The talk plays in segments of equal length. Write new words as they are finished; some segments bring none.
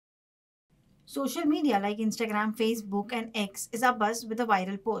Social media like Instagram, Facebook, and X is abuzz with a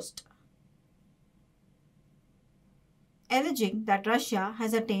viral post alleging that Russia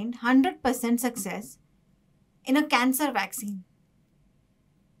has attained 100% success in a cancer vaccine.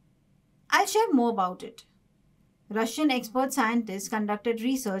 I'll share more about it. Russian expert scientists conducted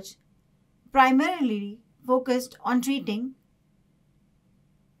research primarily focused on treating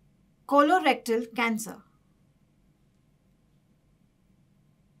colorectal cancer.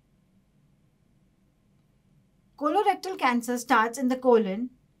 Colorectal cancer starts in the colon,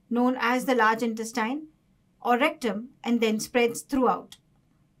 known as the large intestine or rectum, and then spreads throughout.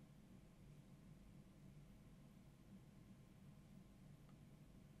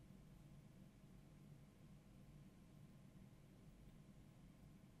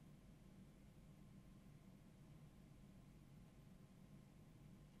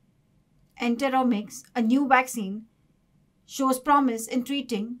 Enteromix, a new vaccine, shows promise in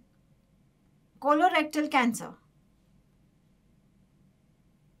treating colorectal cancer.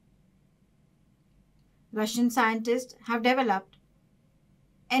 Russian scientists have developed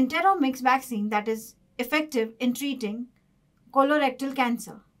Enteromix vaccine that is effective in treating colorectal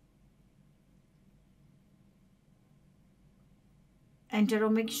cancer.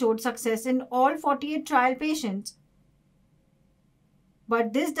 Enteromix showed success in all 48 trial patients,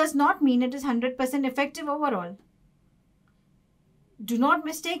 but this does not mean it is 100% effective overall. Do not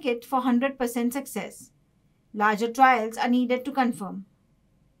mistake it for 100% success. Larger trials are needed to confirm.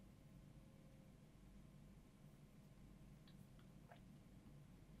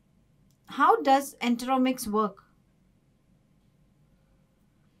 How does Enteromix work?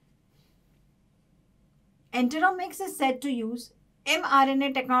 Enteromix is said to use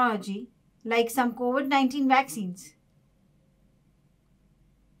mRNA technology like some COVID-19 vaccines.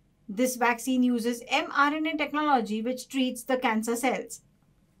 This vaccine uses mRNA technology which treats the cancer cells.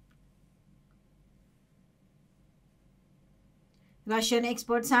 Russian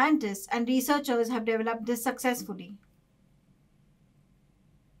expert scientists and researchers have developed this successfully.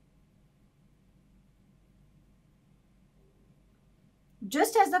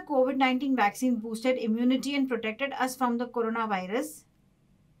 Just as the COVID-19 vaccine boosted immunity and protected us from the coronavirus,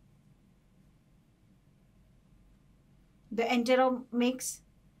 the Enteromix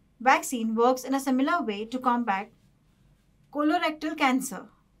vaccine works in a similar way to combat colorectal cancer.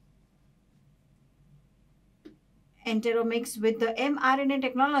 Enteromix with the mRNA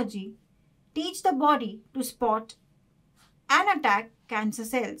technology teach the body to spot and attack cancer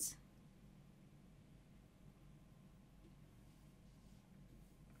cells.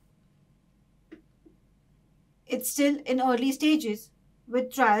 It's still in early stages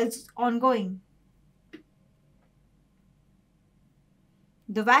with trials ongoing.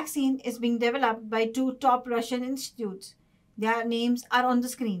 The vaccine is being developed by two top Russian institutes. Their names are on the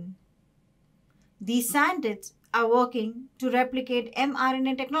screen. These scientists are working to replicate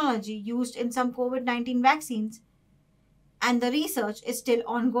mRNA technology used in some COVID-19 vaccines, and the research is still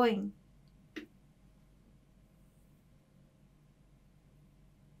ongoing.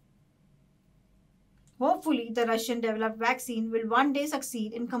 Hopefully, the Russian developed vaccine will one day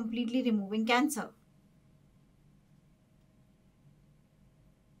succeed in completely removing cancer.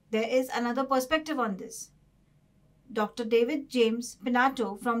 There is another perspective on this. Dr. David James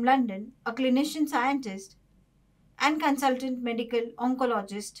Pinato from London, a clinician scientist and consultant medical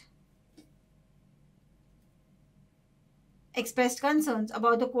oncologist, expressed concerns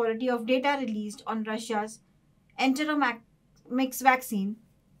about the quality of data released on Russia's Enteromix vaccine.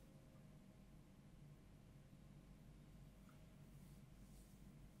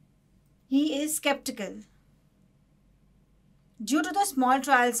 He is skeptical. Due to the small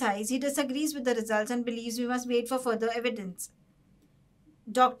trial size, he disagrees with the results and believes we must wait for further evidence.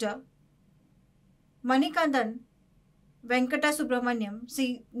 Dr. Manikandan Venkata Subramaniam,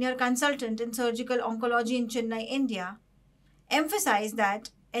 senior consultant in surgical oncology in Chennai, India, emphasized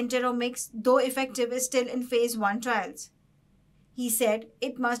that Enteromix, though effective, is still in phase 1 trials. He said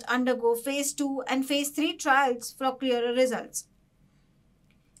it must undergo phase 2 and phase 3 trials for clearer results.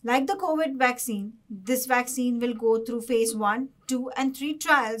 Like the COVID vaccine, this vaccine will go through phase 1, 2 and 3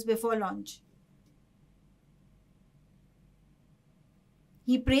 trials before launch.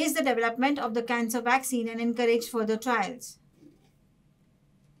 He praised the development of the cancer vaccine and encouraged further trials.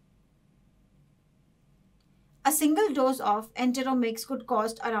 A single dose of Enteromix could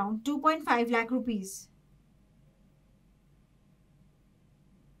cost around 2.5 lakh rupees.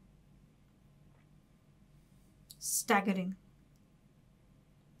 Staggering.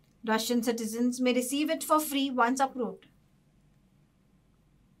 Russian citizens may receive it for free once approved.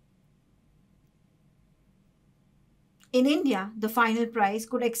 In India, the final price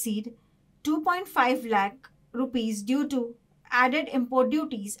could exceed 2.5 lakh rupees due to added import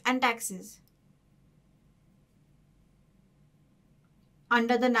duties and taxes.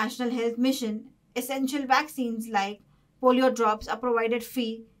 Under the National Health Mission, essential vaccines like polio drops are provided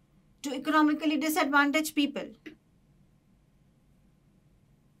free to economically disadvantaged people.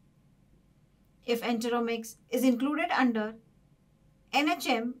 If Enteromix is included under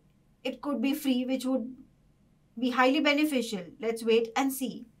NHM, it could be free, which would be highly beneficial. Let's wait and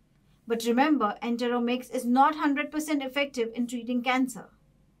see. But remember, Enteromix is not 100% effective in treating cancer.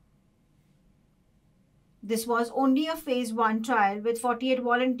 This was only a phase 1 trial with 48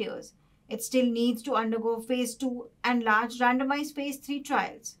 volunteers. It still needs to undergo phase 2 and large randomized phase 3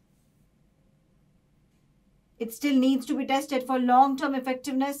 trials. It still needs to be tested for long-term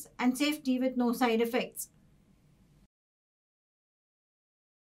effectiveness and safety with no side effects.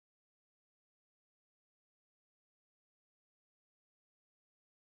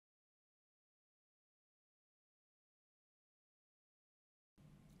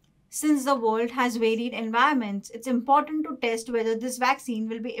 Since the world has varied environments, it's important to test whether this vaccine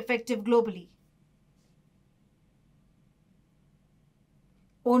will be effective globally.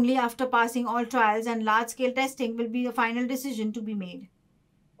 Only after passing all trials and large-scale testing will be the final decision to be made.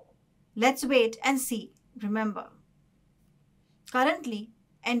 Let's wait and see. Remember, currently,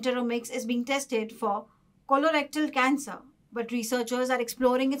 Enteromix is being tested for colorectal cancer, but researchers are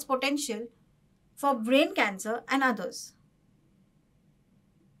exploring its potential for brain cancer and others.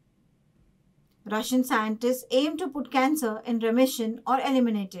 Russian scientists aim to put cancer in remission or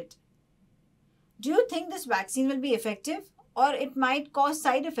eliminate it. Do you think this vaccine will be effective, or it might cause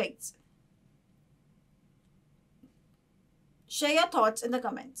side effects? Share your thoughts in the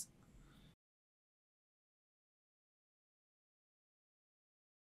comments.